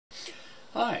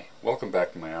Hi, welcome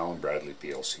back to my Allen Bradley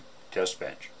PLC test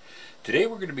bench. Today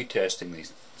we're going to be testing the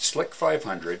Slick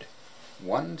 500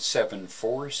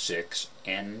 1746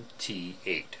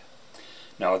 NT8.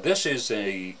 Now this is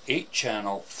a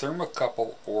 8-channel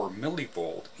thermocouple or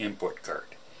millivolt input card.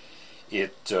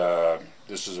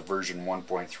 This is a version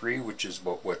 1.3, which is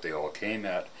about what they all came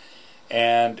at,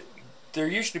 and they're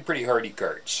usually pretty hardy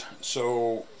cards.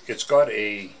 So it's got about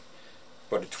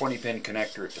a 20-pin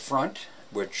connector at the front,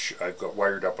 which I've got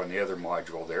wired up on the other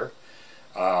module there,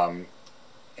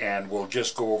 and we'll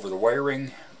just go over the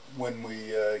wiring when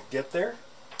we get there.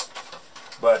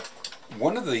 But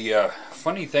one of the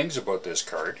funny things about this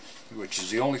card, which is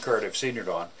the only card I've seen it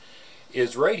on,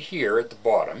 is right here at the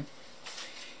bottom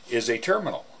is a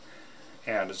terminal,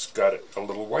 and it's got a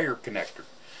little wire connector.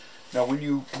 Now when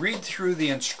you read through the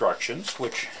instructions,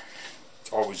 which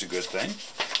is always a good thing,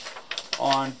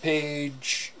 on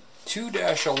page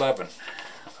 2-11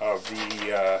 of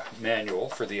the manual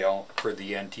for the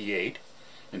NT8,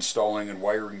 installing and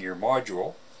wiring your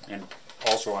module, and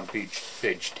also on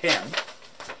page 10,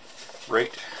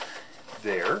 right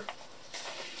there,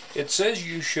 it says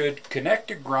you should connect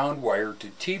a ground wire to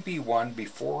TB1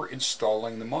 before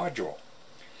installing the module.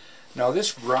 Now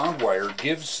this ground wire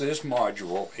gives this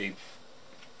module a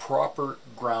proper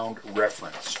ground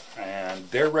reference,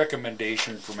 and their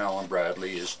recommendation from Allen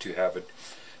Bradley is to have it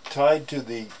tied to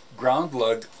the ground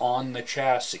lug on the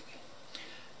chassis.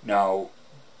 Now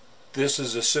this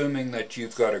is assuming that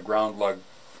you've got a ground lug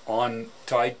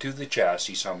tied to the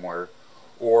chassis somewhere,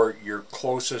 or your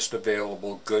closest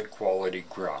available good quality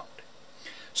ground.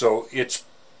 So it's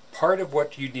part of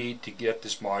what you need to get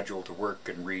this module to work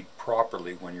and read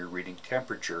properly when you're reading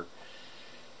temperature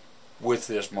with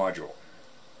this module.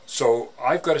 So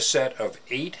I've got a set of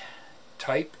 8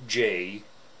 Type J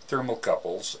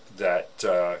thermocouples that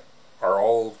are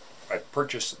all I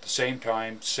purchased at the same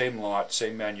time, same lot,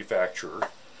 same manufacturer,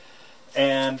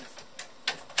 and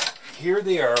here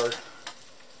they are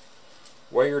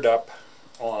wired up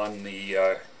on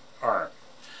the arm.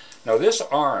 Now this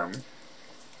arm,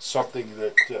 something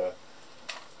that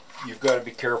you've got to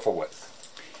be careful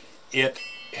with. It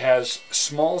has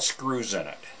small screws in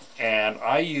it, and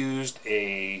I used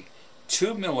a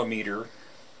 2mm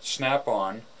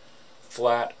snap-on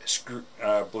flat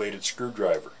bladed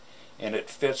screwdriver, and it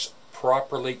fits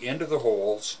properly into the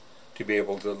holes to be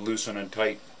able to loosen and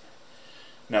tighten.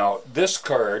 Now this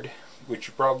card, which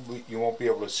you won't be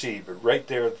able to see, but right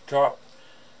there at the top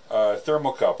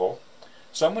thermocouple,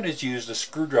 someone has used a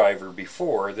screwdriver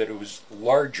before that it was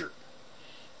larger,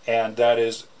 and that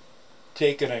is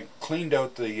taken and cleaned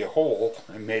out the hole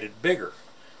and made it bigger,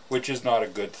 which is not a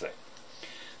good thing.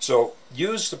 So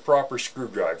use the proper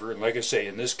screwdriver, and like I say,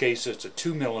 in this case it's a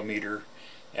 2mm,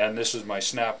 and this is my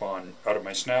snap-on, out of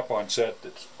my snap-on set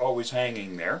that's always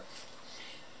hanging there,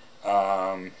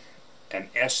 an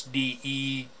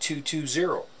SDE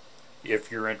 220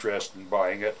 if you're interested in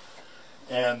buying it,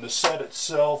 and the set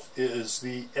itself is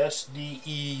the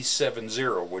SDE 70,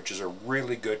 which is a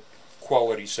really good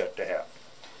quality set to have.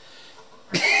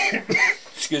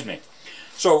 Excuse me.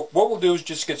 So what we'll do is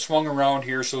just get swung around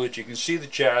here so that you can see the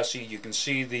chassis, you can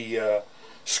see the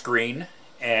screen,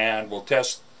 and we'll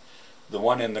test the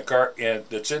one in the car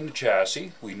that's in the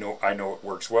chassis. I know it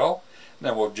works well. And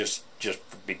then we'll just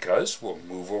because we'll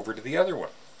move over to the other one.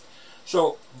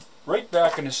 So right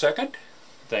back in a second.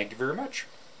 Thank you very much.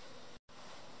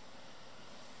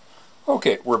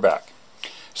 Okay, we're back.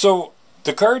 So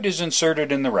the card is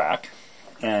inserted in the rack,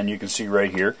 and you can see right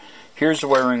here. Here's the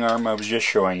wiring arm I was just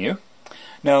showing you.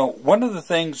 Now, one of the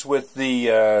things with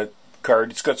the card,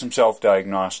 it's got some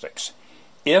self-diagnostics.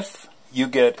 If you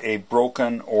get a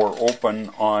broken or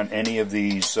open on any of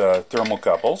these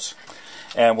thermocouples,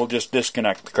 and we'll just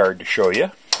disconnect the card to show you,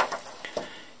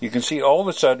 you can see all of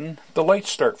a sudden the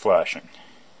lights start flashing.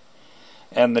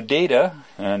 And the data,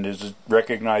 and as it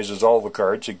recognizes all the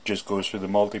cards, it just goes through the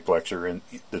multiplexer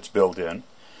that's built in.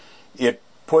 It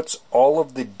puts all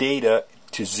of the data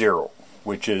to 0,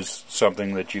 which is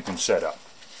something that you can set up.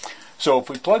 So if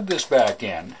we plug this back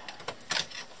in,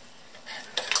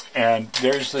 and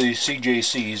there's the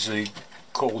CJCs, the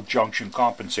cold junction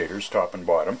compensators, top and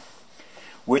bottom,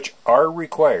 which are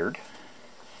required.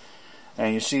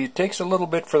 And you see it takes a little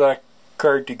bit for that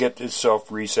card to get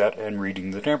itself reset and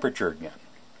reading the temperature again.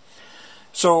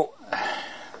 So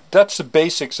that's the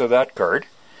basics of that card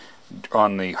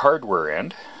on the hardware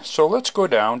end. So let's go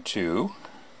down to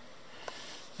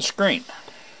the screen.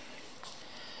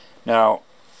 Now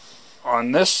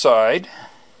on this side,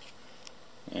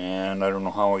 and I don't know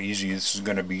how easy this is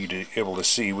going to be to able to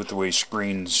see with the way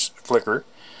screens flicker,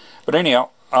 but anyhow,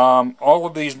 all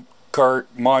of these card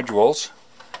modules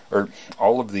or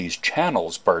all of these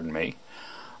channels, pardon me,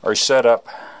 are set up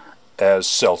as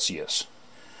Celsius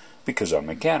because I'm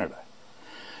in Canada.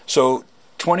 So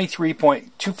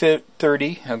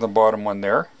 23.230, and the bottom one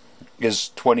there, is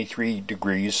 23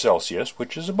 degrees Celsius,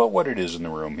 which is about what it is in the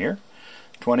room here.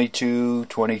 22,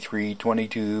 23,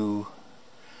 22,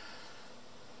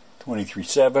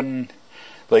 23.7.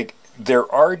 Like,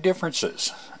 there are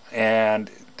differences, and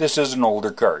this is an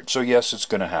older card, so yes, it's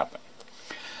going to happen.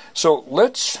 So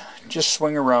let's just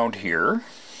swing around here.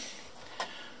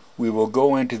 We will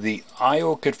go into the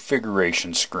I/O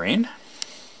configuration screen.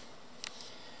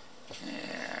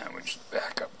 And we'll just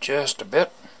back up just a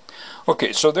bit.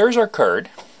 Okay, so there's our card.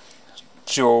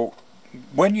 So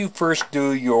when you first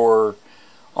do your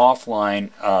offline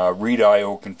read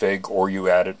I/O config, or you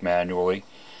add it manually,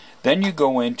 then you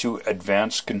go into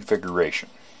advanced configuration.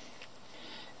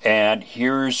 And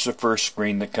here's the first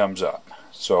screen that comes up.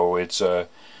 So it's a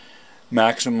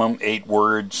maximum 8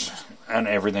 words and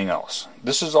everything else.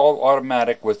 This is all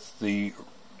automatic with the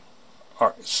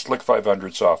Slick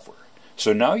 500 software.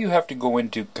 So now you have to go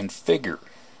into configure.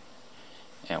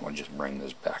 And we'll just bring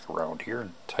this back around here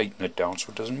and tighten it down so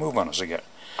it doesn't move on us again.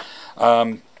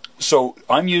 So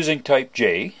I'm using type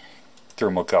J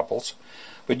thermocouples,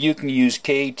 but you can use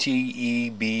K, T, E,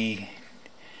 B,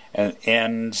 and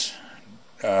N's,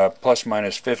 plus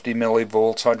minus 50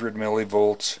 millivolts, 100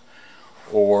 millivolts,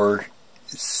 or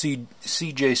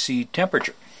CJC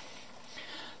temperature.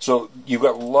 So you've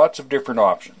got lots of different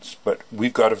options, but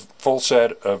we've got a full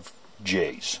set of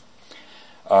J's.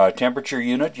 Temperature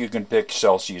unit, you can pick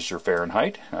Celsius or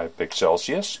Fahrenheit. I picked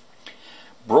Celsius.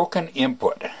 Broken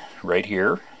input, right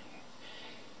here,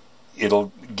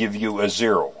 it'll give you a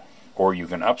 0, or you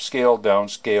can upscale,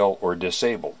 downscale, or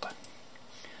disabled.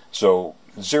 So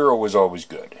 0 is always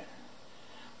good.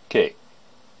 Okay,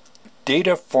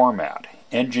 data format,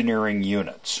 engineering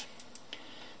units.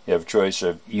 You have a choice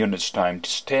of units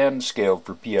times 10, scaled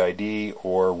for PID,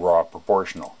 or raw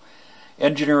proportional.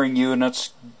 Engineering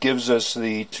units gives us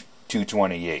the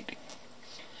 228.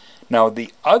 Now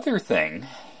the other thing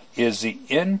is the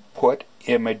input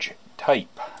image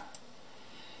type,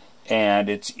 and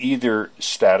it's either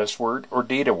status word or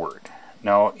data word.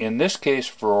 Now in this case,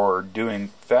 for doing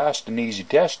fast and easy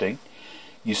testing,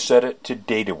 you set it to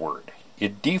data word.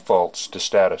 It defaults to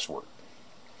status word.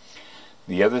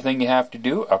 The other thing you have to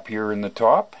do up here in the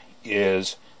top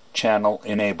is channel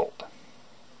enabled.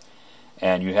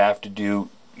 And you have to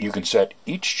do, you can set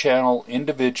each channel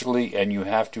individually, and you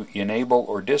have to enable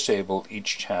or disable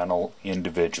each channel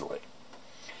individually.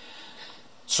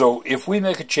 So if we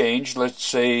make a change, let's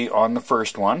say on the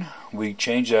first one, we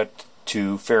change that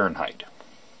to Fahrenheit.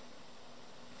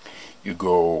 You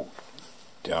go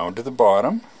down to the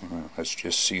bottom. Let's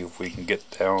just see if we can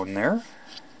get down there.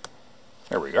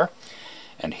 There we are.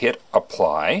 And hit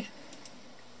apply.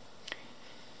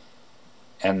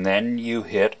 And then you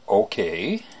hit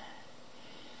OK,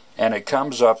 and it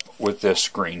comes up with this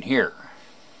screen here,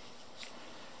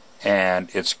 and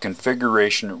it's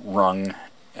configuration, rung,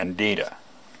 and data.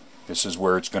 This is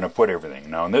where it's going to put everything.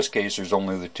 Now in this case, there's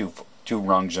only the two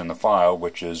rungs in the file,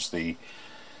 which is the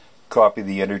copy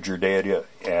the integer data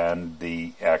and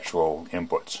the actual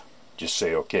inputs. Just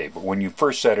say OK. But when you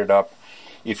first set it up,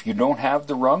 if you don't have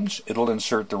the rungs, it'll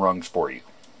insert the rungs for you.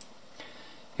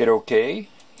 Hit OK,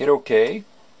 hit OK.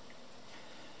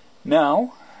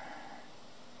 Now,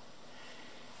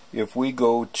 if we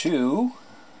go to,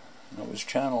 that was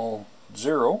channel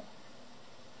 0,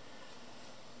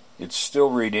 it's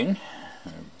still reading.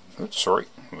 Oops, sorry,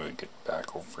 we'll get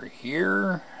back over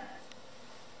here.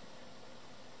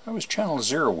 That was channel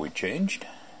 0 we changed.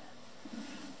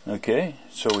 Okay,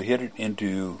 so we hit it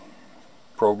into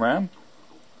program,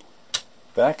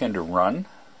 back into run,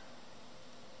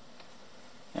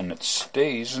 and it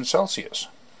stays in Celsius.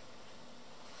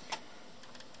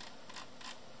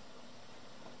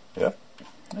 Yep,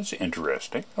 that's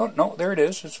interesting. Oh, no, there it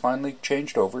is. It's finally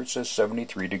changed over. It says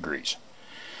 73 degrees.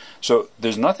 So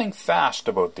there's nothing fast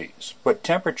about these, but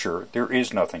temperature, there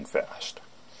is nothing fast.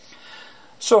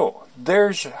 So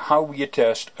there's how you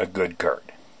test a good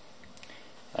card.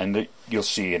 And you'll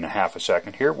see in half a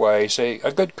second here why I say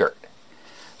a good card.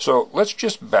 So let's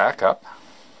just back up.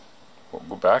 We'll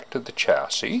go back to the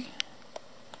chassis.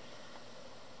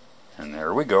 And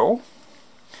there we go.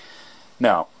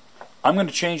 Now, I'm going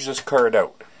to change this card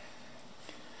out.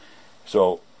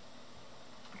 So,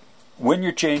 when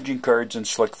you're changing cards in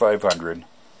Slick 500,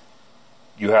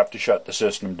 you have to shut the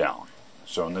system down.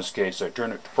 So in this case, I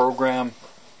turn it to program,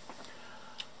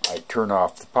 I turn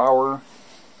off the power,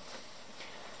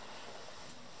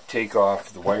 take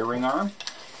off the wiring arm,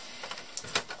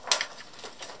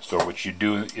 So what you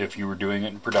do if you were doing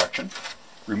it in production,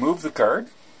 remove the card,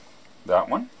 that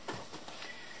one,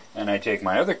 and I take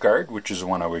my other card, which is the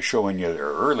one I was showing you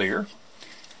there earlier,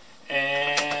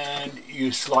 and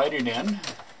you slide it in,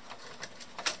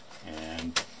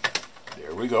 and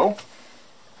there we go.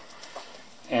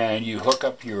 And you hook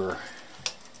up your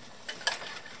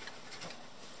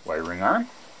wiring arm,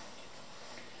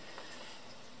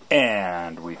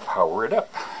 and we power it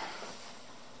up.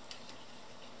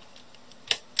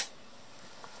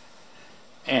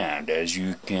 And as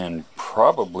you can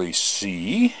probably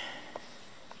see,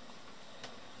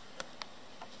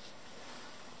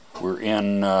 we're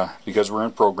in, because we're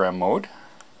in program mode,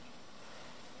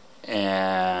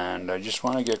 and I just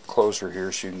want to get closer here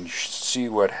so you can see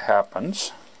what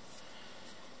happens.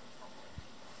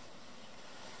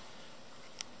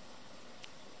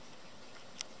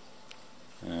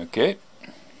 Okay,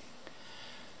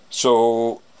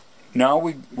 so now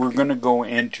we're going to go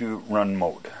into run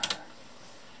mode,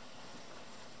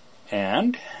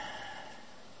 and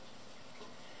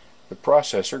the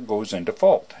processor goes into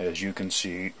fault, as you can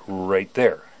see right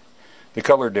there. The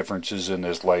color differences in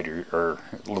this light are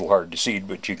a little hard to see,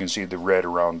 but you can see the red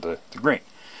around the green.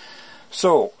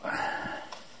 So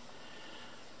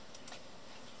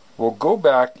we'll go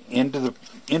back into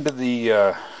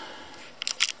the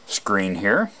screen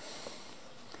here.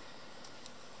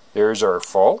 There's our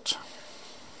fault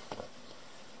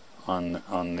on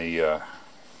the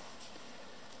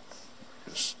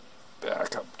just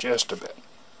back up just a bit.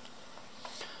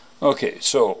 Okay,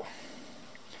 so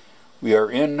we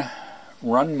are in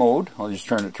run mode. I'll just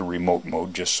turn it to remote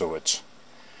mode just so it's,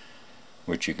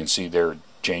 which you can see there,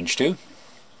 changed to.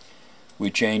 We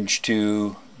change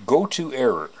to go to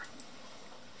error,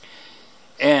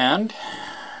 and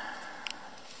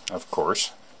of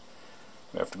course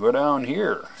we have to go down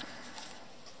here.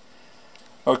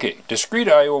 Okay, discrete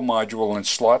I/O module in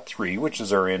slot 3, which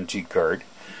is our NT card,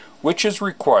 which is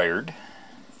required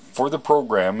for the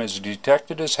program, is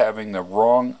detected as having the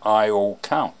wrong I/O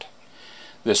count.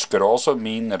 This could also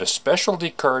mean that a specialty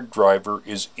card driver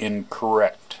is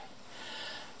incorrect.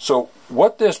 So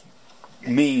what this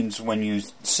means when you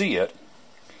see it,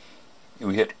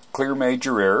 we hit clear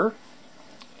major error,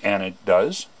 and it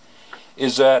does,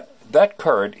 is that that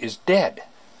card is dead.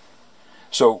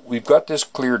 So we've got this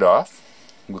cleared off.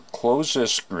 We'll close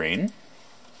this screen.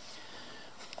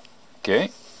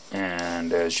 Okay,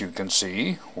 and as you can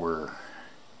see, we're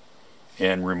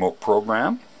in remote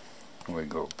program. We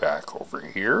go back over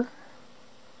here.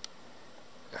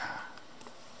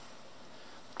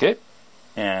 Okay,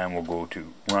 and we'll go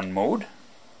to run mode.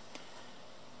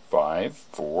 5,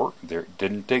 4, there,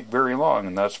 didn't take very long,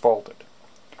 and that's faulted.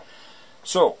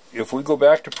 So if we go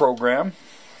back to program,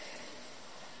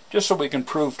 just so we can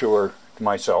prove to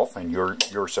myself and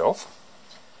yourself,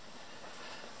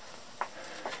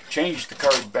 change the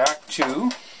card back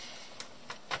to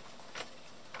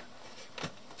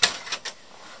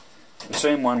the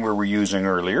same one we were using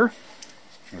earlier,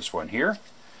 this one here.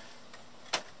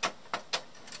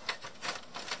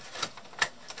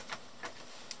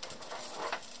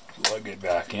 Plug it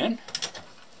back in.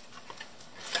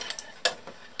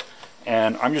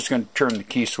 And I'm just going to turn the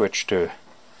key switch to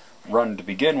run to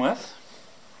begin with.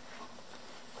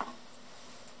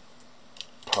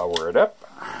 Power it up.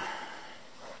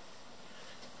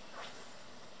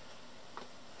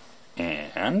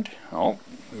 And, oh,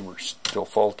 we were still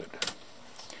faulted.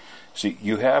 See,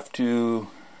 you have to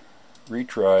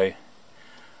retry.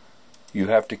 You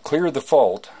have to clear the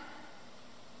fault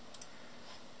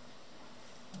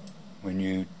when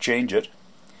you change it.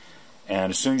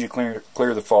 And as soon as you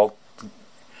clear the fault,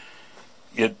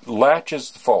 it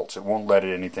latches the faults. It won't let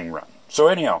anything run. So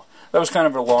anyhow, that was kind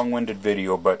of a long-winded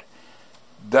video, but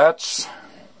that's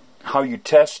how you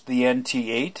test the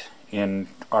NT8 in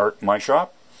my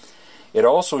shop. It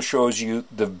also shows you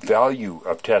the value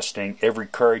of testing every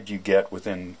card you get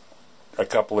within a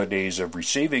couple of days of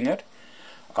receiving it.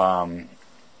 I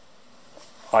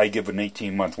give an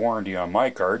 18-month warranty on my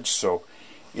cards, so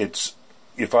it's,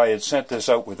 if I had sent this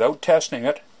out without testing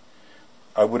it,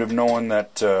 I would have known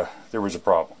that there was a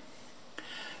problem.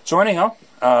 So anyhow,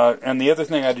 and the other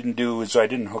thing I didn't do is I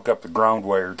didn't hook up the ground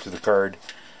wire to the card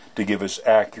to give us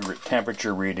accurate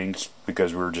temperature readings,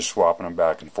 because we were just swapping them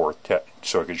back and forth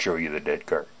so I could show you the dead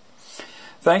card.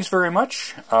 Thanks very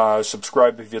much.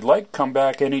 Subscribe if you'd like. Come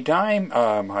back anytime.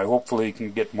 I hopefully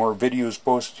can get more videos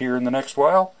posted here in the next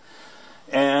while.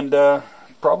 And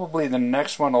probably the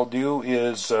next one I'll do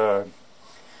is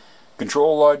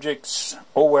Control Logic's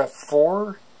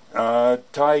OF4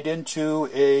 tied into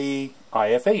a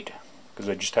IF8, because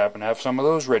I just happen to have some of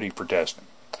those ready for testing.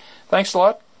 Thanks a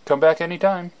lot. Come back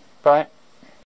anytime. Bye.